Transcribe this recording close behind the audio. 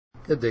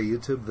Good day,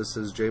 YouTube. This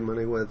is Jay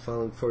Money with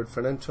Falling Forward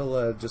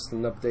Financial. Just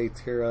an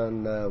update here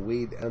on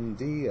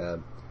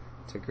WeedMD.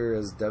 Ticker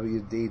is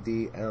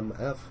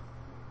WDDMF.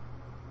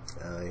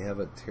 I have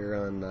it here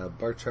on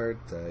bar chart.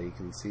 You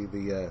can see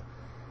the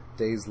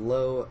day's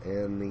low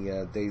and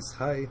the day's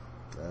high.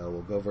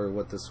 We'll go over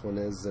what this one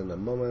is in a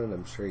moment.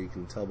 I'm sure you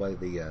can tell by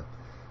the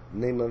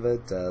name of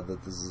it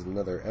that this is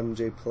another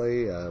MJ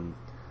play. I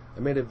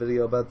made a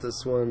video about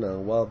this one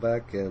a while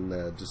back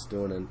and just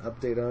doing an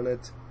update on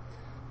it.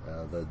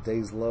 The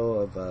day's low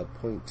of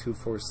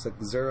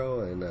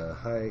 0.2460 and a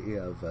high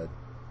of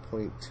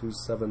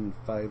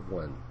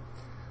 0.2751.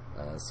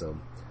 So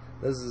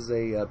this is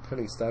a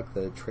penny stock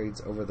that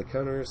trades over the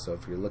counter. So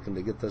if you're looking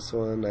to get this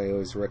one, I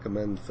always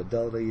recommend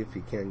Fidelity. If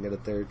you can't get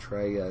it there,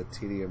 try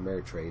TD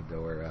Ameritrade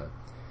or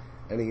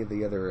any of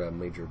the other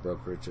major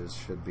brokerages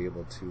should be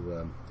able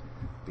to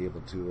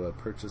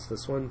purchase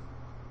this one.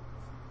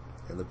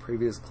 And the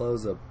previous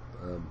close of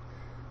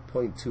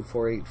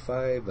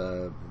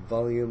 0.2485,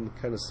 volume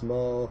kind of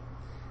small,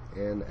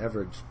 and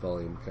average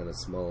volume kind of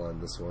small on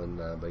this one,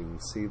 but you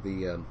can see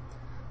the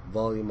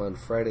volume on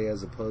Friday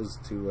as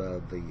opposed to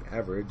the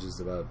average is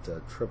about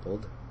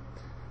tripled.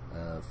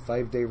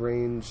 5-day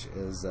range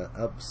is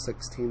up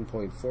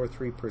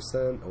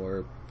 16.43%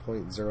 or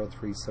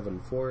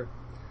 0.0374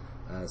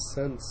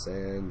 cents,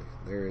 and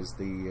there is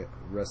the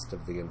rest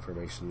of the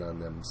information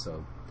on them.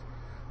 So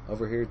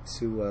over here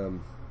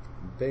to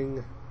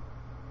Bing.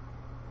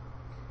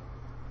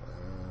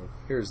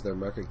 Here's their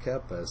market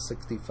cap,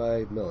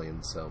 65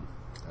 million. So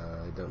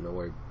I don't know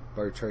where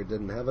bar chart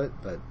didn't have it,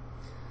 but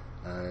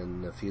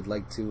and if you'd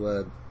like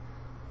to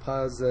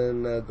pause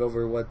and go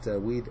over what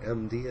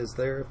WeedMD is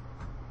there,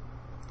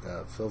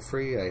 feel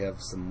free. I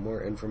have some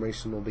more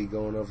information. We'll be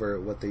going over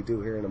what they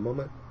do here in a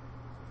moment.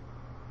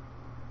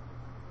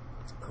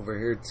 Over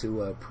here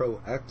to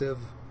Proactive.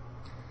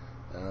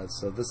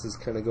 So this is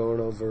kind of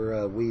going over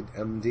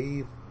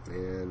WeedMD.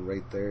 And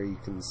right there you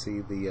can see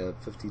the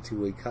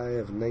 52-week high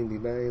of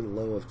 99,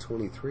 low of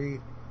 23,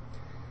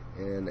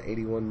 and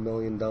 $81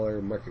 million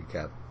market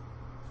cap.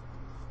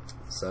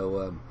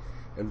 So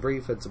in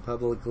brief, it's a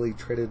publicly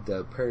traded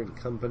parent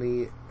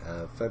company,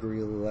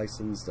 federally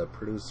licensed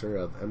producer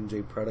of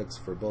MJ products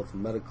for both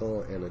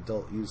medical and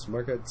adult use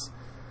markets.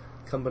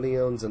 Company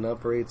owns and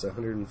operates a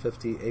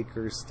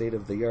 150-acre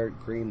state-of-the-art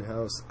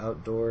greenhouse,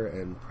 outdoor,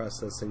 and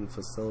processing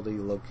facility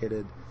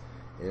located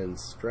in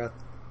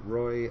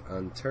Strathroy,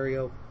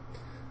 Ontario.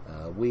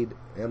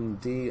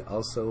 WeedMD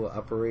also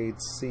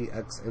operates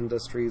CX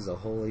Industries, a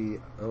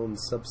wholly owned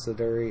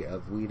subsidiary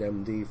of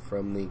WeedMD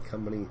from the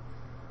company,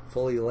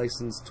 fully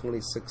licensed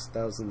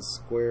 26,000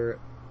 square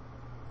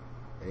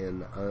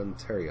in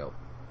Ontario.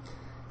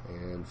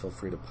 And feel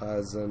free to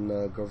pause and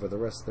go over the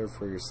rest there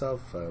for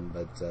yourself.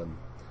 But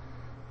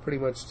pretty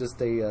much just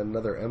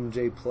another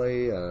MJ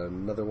play,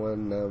 another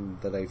one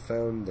that I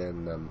found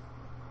and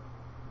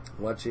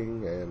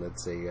watching, and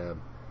it's a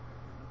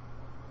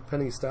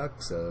penny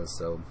stock,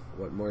 so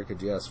what more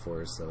could you ask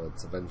for? So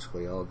it's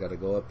eventually all got to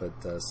go up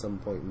at some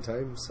point in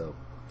time. So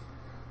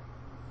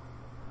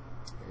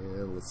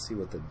and let's see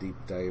what the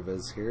deep dive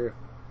is here.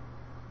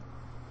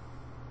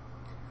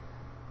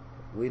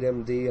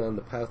 WeedMD on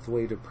the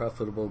pathway to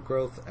profitable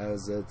growth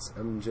as its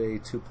MJ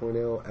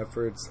 2.0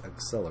 efforts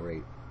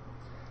accelerate.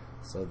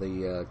 So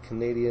the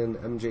Canadian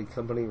MJ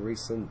company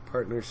recent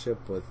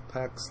partnership with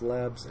Pax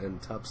Labs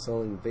and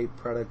top-selling vape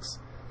products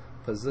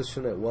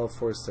position it well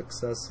for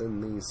success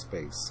in the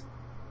space.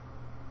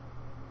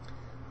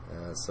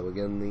 So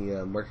again,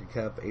 the market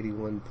cap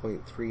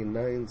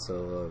 81.39,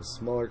 so a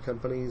smaller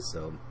company.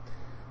 So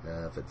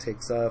if it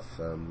takes off,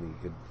 you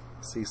could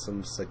see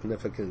some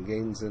significant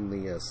gains in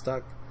the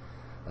stock.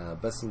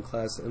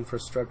 Best-in-class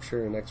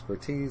infrastructure and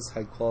expertise,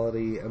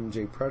 high-quality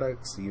MJ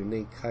products,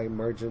 unique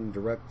high-margin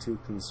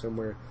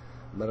direct-to-consumer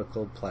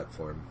medical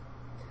platform.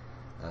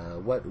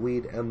 What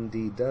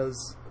WeedMD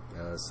does,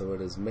 so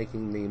it is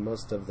making the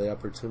most of the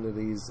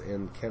opportunities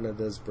in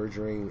Canada's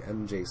burgeoning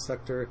MJ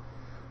sector.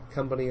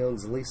 Company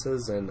owns,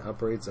 leases, and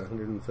operates a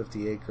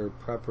 150-acre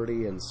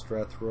property in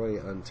Strathroy,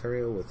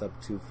 Ontario, with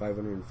up to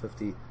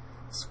 550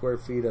 square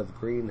feet of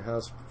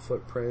greenhouse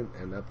footprint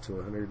and up to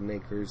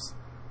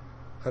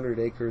 100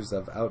 acres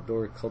of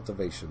outdoor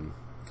cultivation.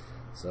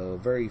 So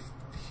very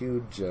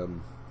huge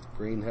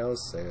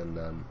greenhouse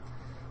and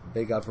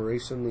big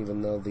operation,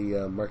 even though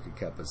the market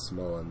cap is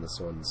small on this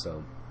one.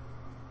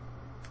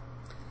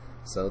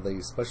 So they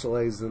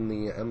specialize in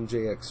the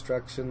MJ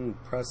extraction,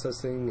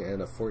 processing,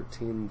 and a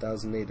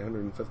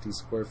 14,850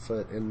 square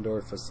foot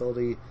indoor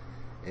facility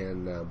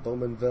in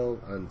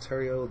Bowmanville,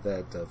 Ontario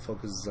that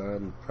focuses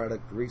on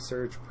product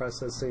research,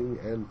 processing,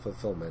 and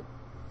fulfillment.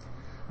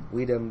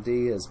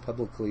 WeedMD is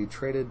publicly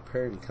traded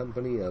parent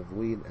company of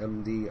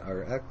WeedMD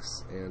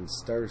RX and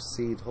Star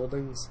Seed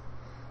Holdings,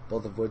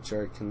 both of which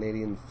are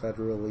Canadian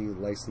federally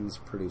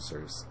licensed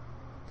producers.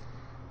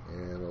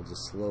 And I'll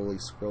just slowly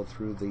scroll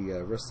through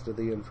the rest of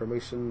the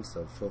information,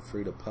 so feel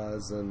free to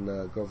pause and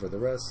go over the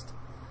rest.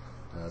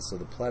 So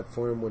the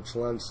platform, which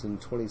launched in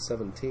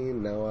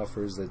 2017, now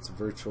offers its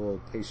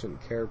virtual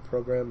patient care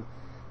program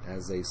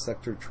as a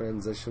sector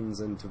transitions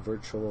into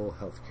virtual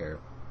healthcare.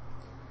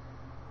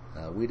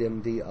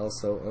 WeedMD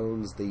also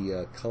owns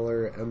the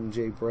Color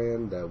MJ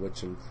brand,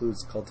 which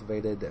includes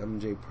cultivated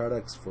MJ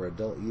products for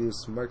adult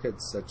use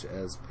markets such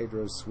as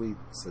Pedro Sweet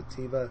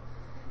Sativa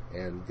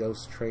and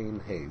Ghost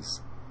Train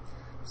Haze.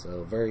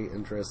 So very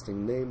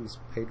interesting names.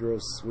 Pedro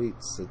Sweet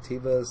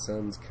Sativa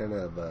sounds kind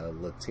of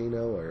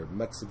Latino or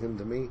Mexican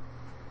to me,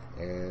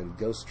 and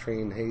Ghost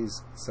Train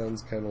Haze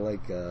sounds kind of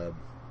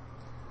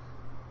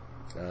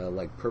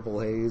like Purple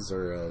Haze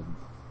or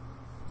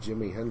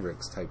Jimi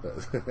Hendrix type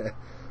of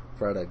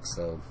product.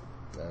 So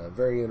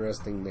very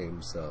interesting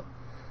name. So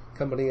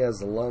company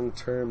has a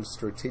long-term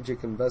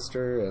strategic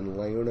investor and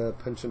Liona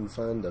Pension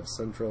Fund of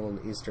Central and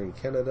Eastern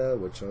Canada,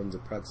 which owns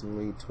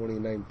approximately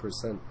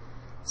 29%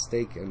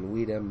 stake in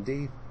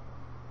WeedMD.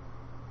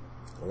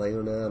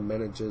 Liona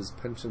manages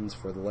pensions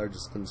for the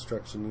largest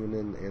construction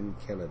union in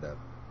Canada.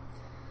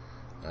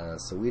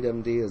 So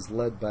WeedMD is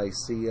led by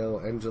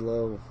CEO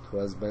Angelo, who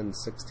has been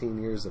 16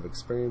 years of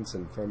experience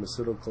in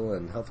pharmaceutical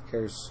and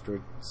healthcare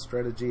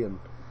strategy and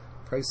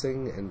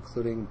pricing,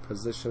 including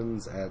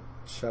positions at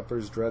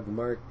Shoppers Drug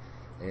Mart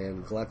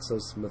and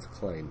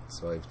GlaxoSmithKline.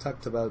 So I've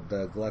talked about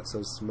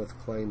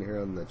GlaxoSmithKline here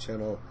on the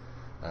channel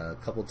a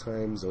couple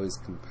times. Always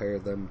compare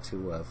them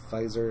to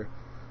Pfizer.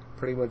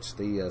 Pretty much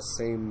the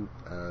same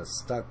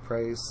stock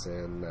price,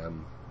 and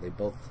they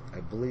both,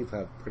 I believe,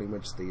 have pretty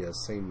much the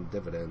same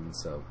dividend.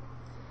 So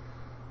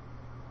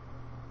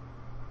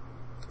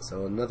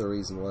another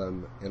reason why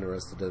I'm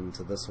interested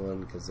into this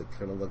one, because it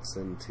kind of looks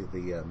into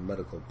the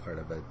medical part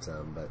of it.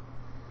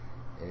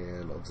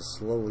 And I'll just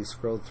slowly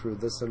scroll through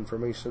this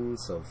information,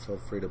 so feel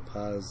free to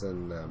pause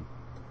and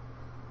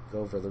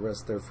go over the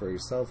rest there for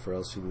yourself, or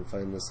else you can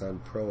find this on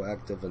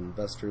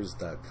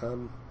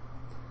proactiveinvestors.com.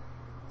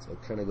 So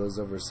it kind of goes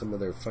over some of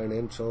their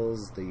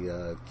financials,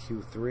 the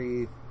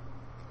Q3,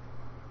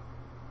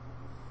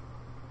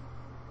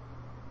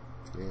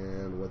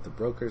 and what the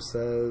broker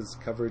says,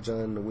 coverage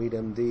on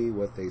WeedMD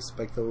with a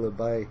speculative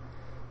buy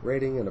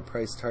rating and a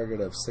price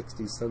target of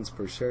 60 cents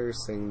per share,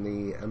 saying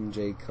the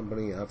MJ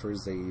company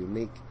offers a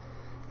unique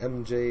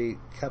MJ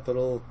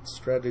capital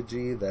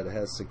strategy that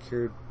has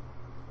secured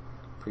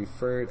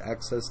preferred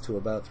access to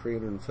about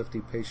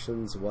 350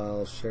 patients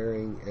while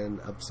sharing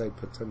in upside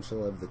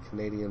potential of the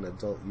Canadian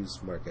adult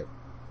use market.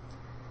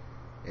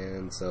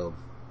 And so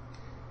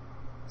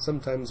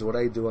sometimes what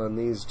I do on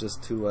these,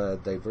 just to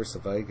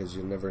diversify, because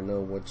you never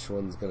know which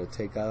one's going to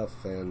take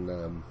off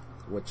and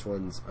which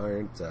ones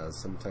aren't.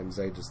 Sometimes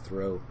I just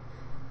throw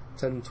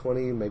 10,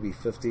 20, maybe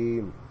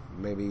 50,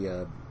 maybe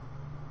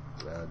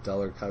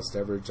dollar cost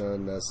average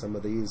on some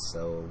of these.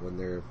 So when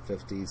they're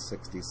 50,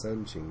 60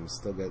 cents, you can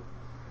still get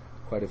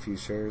quite a few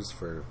shares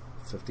for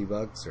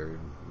 $50,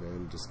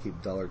 and just keep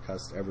dollar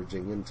cost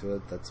averaging into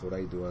it. That's what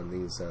I do on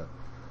these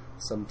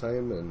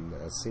sometime, and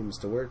it seems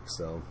to work.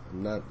 So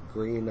I'm not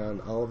green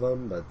on all of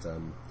them, but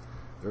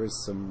there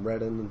is some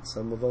red in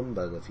some of them,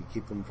 but if you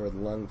keep them for the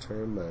long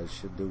term,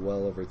 should do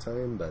well over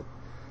time. But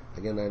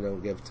again, I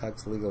don't give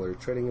tax, legal, or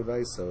trading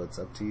advice, so it's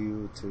up to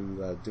you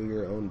to do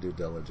your own due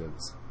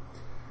diligence.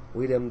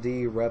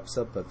 WeedMD wraps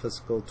up a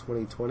fiscal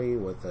 2020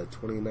 with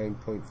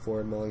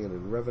 $29.4 million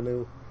in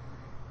revenue,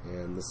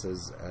 and this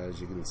is,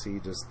 as you can see,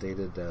 just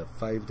dated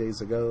 5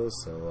 days ago,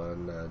 so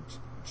on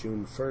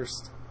June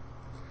 1st.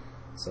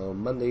 So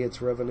Monday,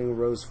 its revenue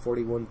rose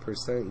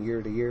 41%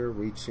 year to year,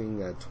 reaching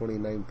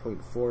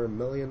 $29.4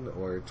 million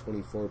or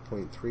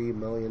 $24.3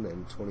 million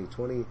in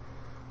 2020.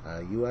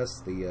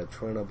 U.S. The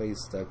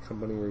Toronto-based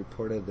company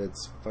reported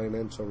its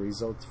financial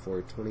results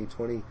for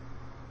 2020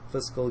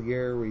 fiscal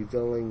year,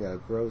 revealing a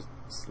gross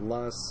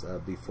loss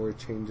before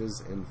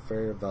changes in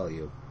fair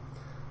value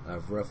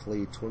of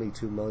roughly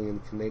 22 million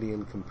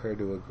Canadian, compared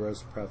to a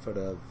gross profit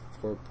of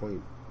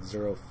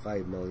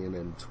 4.05 million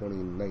in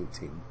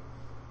 2019.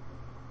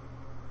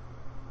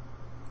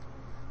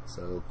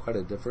 So quite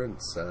a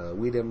difference.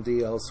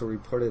 WeedMD also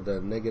reported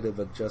a negative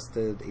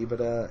adjusted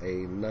EBITDA,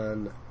 a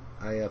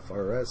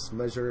non-IFRS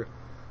measure,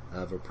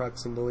 of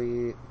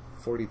approximately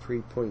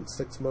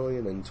 43.6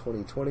 million in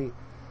 2020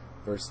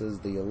 versus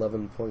the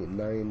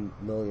 11.9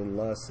 million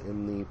loss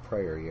in the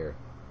prior year.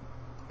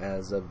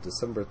 As of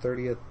December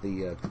 30th,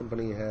 the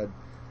company had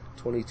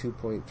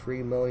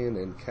 22.3 million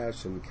in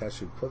cash and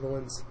cash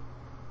equivalents.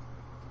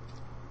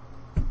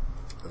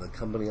 The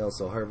company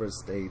also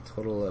harvested a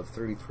total of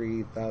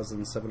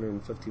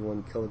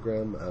 33,751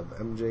 kilogram of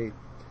MJ,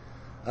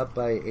 up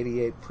by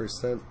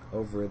 88%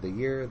 over the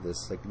year.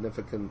 This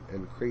significant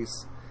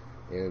increase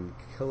in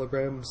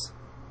kilograms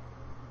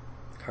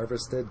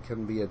harvested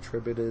can be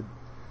attributed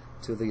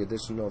to the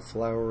additional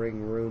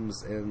flowering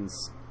rooms in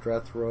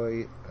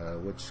Strathroy,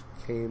 which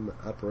came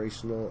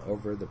operational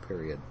over the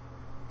period.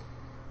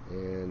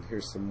 And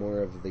here's some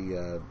more of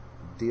the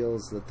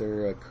deals that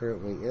they're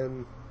currently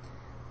in,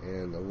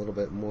 and a little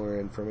bit more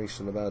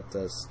information about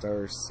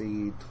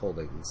Starseed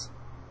Holdings.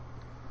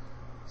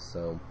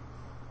 So,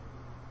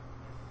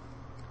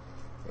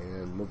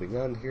 and moving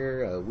on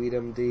here,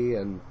 WeedMD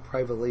and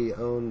privately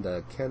owned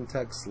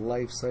Cantex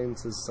Life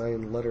Sciences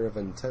signed letter of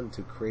intent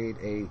to create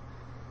a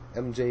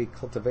MJ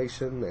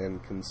cultivation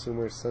and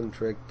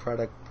consumer-centric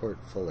product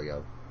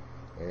portfolio.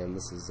 And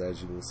this is,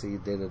 as you can see,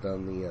 dated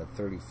on the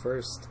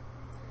 31st.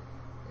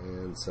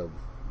 And so,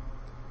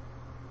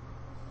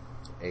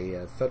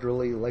 a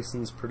federally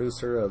licensed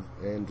producer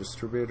and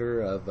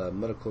distributor of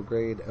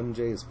medical-grade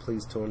MJ is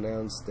pleased to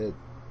announce that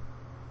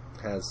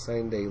has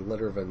signed a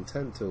letter of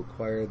intent to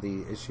acquire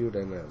the issued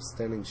and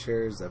outstanding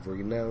shares of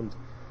renowned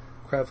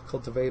craft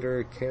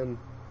cultivator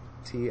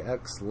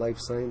CanTX Life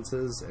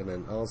Sciences in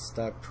an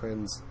all-stock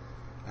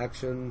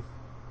transaction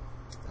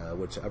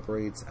which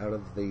operates out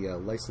of the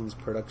licensed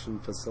production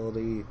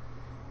facility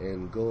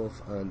in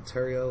Guelph,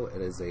 Ontario.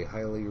 It is a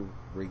highly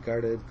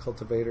regarded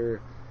cultivator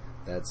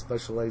that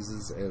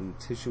specializes in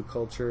tissue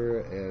culture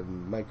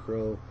and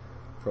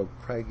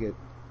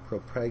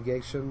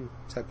micro-propagation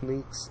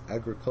techniques,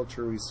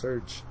 agriculture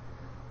research,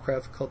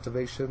 craft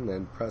cultivation,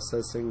 and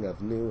processing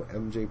of new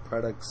MJ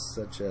products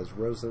such as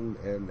rosin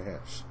and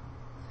hash.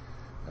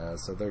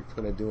 So they're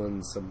kind of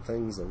doing some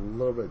things a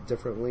little bit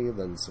differently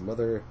than some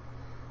other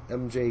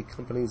MJ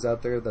companies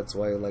out there. That's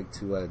why I like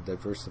to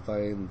diversify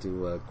and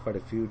do quite a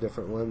few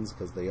different ones,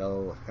 because they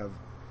all have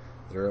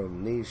their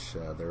own niche.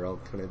 They're all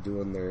kind of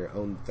doing their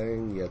own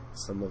thing, yet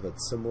some of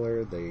it's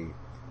similar.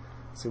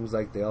 Seems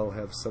like they all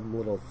have some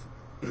little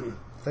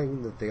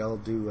thing that they all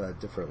do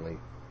differently,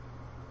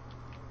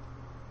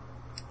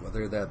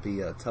 whether that be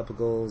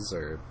topicals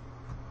or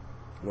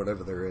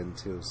whatever they're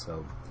into.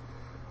 So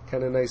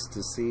kind of nice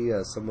to see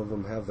some of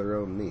them have their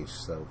own niche.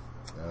 So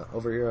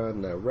over here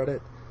on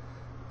Reddit,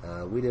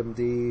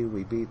 WeedMD,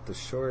 we beat the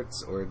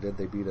shorts, or did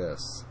they beat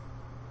us?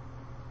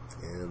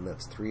 And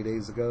that's 3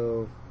 days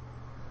ago,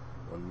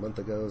 1 month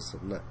ago, so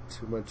not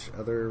too much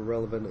other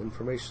relevant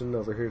information.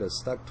 Over here to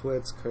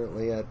StockTwits,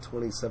 currently at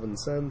 27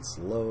 cents,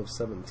 low of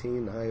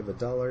 17, high of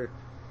 $1,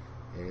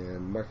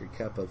 and market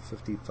cap of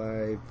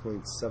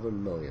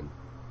 55.7 million.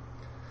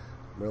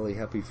 I'm really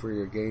happy for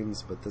your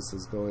gains, but this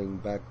is going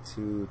back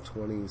to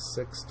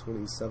 26,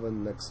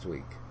 27 next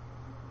week.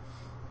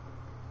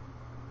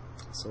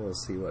 So we'll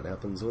see what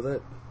happens with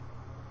it.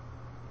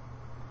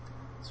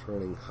 It's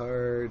running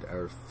hard.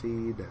 Our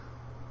feed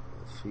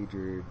will feed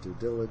your due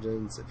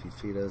diligence if you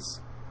feed us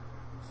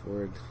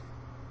forward.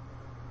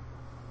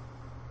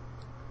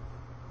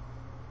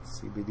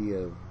 CBD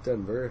of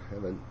Denver.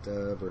 Haven't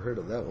ever heard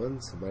of that one,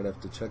 so might have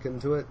to check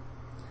into it.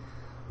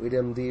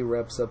 WeedMD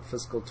wraps up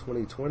fiscal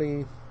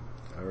 2020.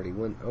 I already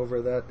went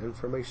over that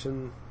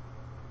information.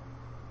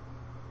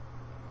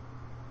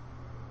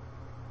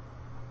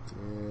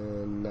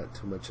 And not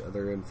too much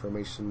other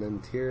information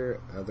in here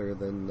other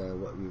than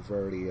what we've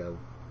already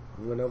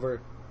went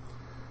over,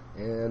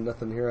 and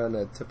nothing here on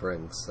tip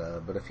ranks.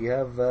 But if you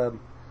have,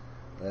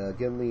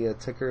 again, the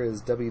ticker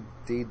is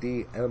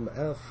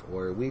WDDMF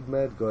or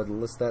WeedMed. Go ahead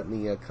and list that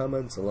in the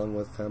comments, along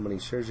with how many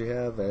shares you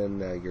have and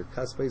your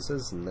cost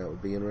basis, and that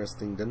would be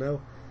interesting to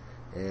know.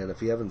 And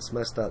if you haven't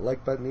smashed that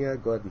like button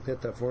yet, go ahead and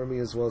hit that for me,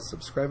 as well as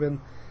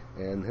subscribing,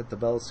 and hit the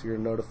bell so you're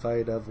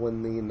notified of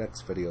when the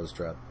next videos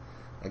drop.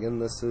 Again,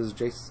 this is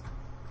Jace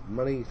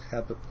Money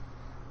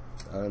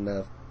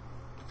on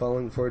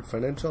Falling Forward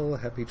Financial.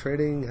 Happy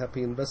trading,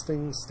 happy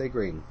investing, stay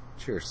green.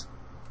 Cheers.